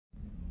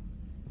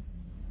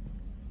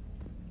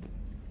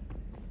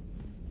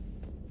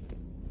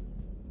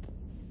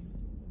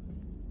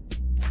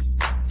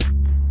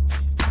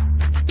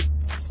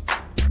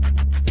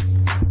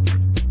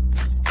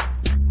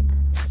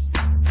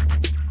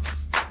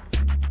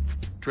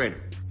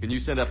Trainer, can you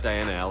send up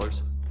Diana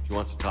Allers? She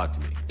wants to talk to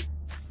me.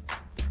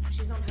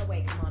 She's on her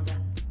way, Commander.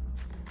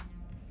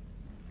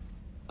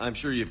 I'm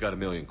sure you've got a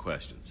million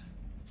questions.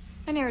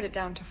 I narrowed it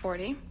down to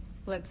 40.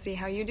 Let's see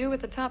how you do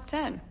with the top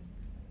 10.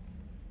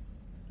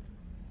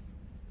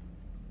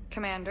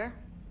 Commander,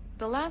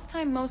 the last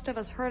time most of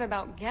us heard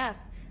about Geth,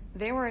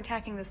 they were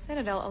attacking the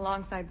Citadel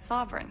alongside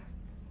Sovereign.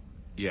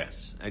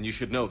 Yes, and you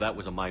should know that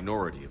was a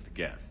minority of the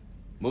Geth.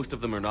 Most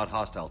of them are not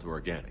hostile to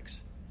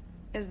organics.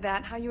 Is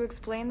that how you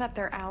explain that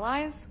they're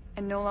allies,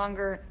 and no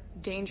longer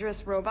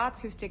dangerous robots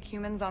who stick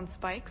humans on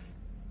spikes?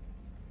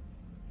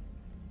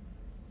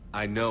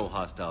 I know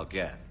hostile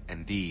Geth,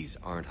 and these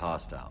aren't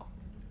hostile.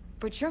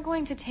 But you're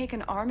going to take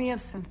an army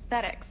of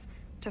synthetics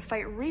to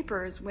fight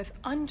Reapers with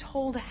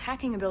untold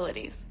hacking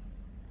abilities.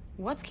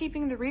 What's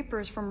keeping the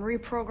Reapers from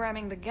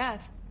reprogramming the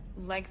Geth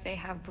like they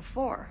have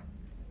before?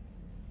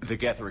 The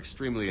Geth are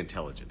extremely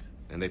intelligent,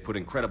 and they put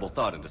incredible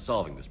thought into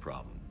solving this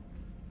problem.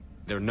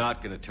 They're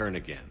not gonna turn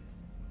again.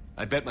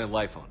 I bet my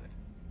life on it.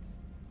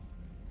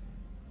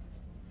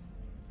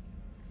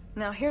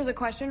 Now here's a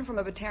question from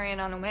a Batarian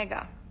on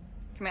Omega.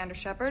 Commander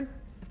Shepard,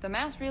 if the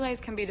mass relays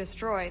can be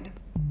destroyed...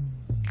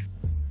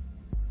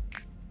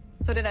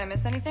 So did I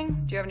miss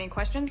anything? Do you have any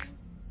questions?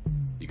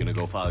 You gonna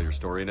go file your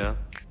story now?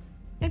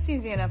 It's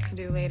easy enough to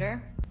do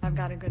later. I've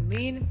got a good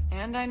lead,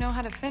 and I know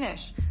how to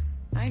finish.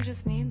 I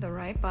just need the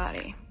right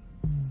body.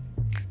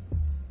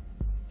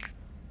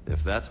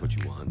 If that's what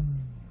you want,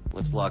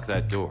 let's lock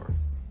that door.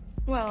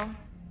 Well,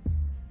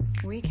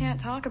 we can't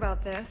talk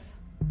about this.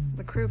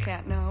 The crew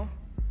can't know.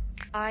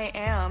 I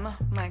am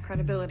my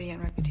credibility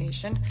and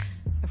reputation.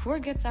 If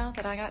word gets out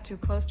that I got too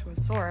close to a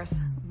source,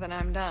 then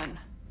I'm done.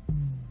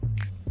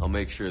 I'll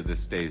make sure this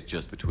stays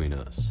just between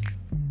us.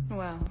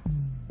 Well,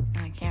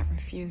 I can't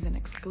refuse an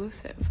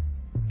exclusive.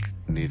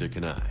 Neither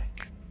can I.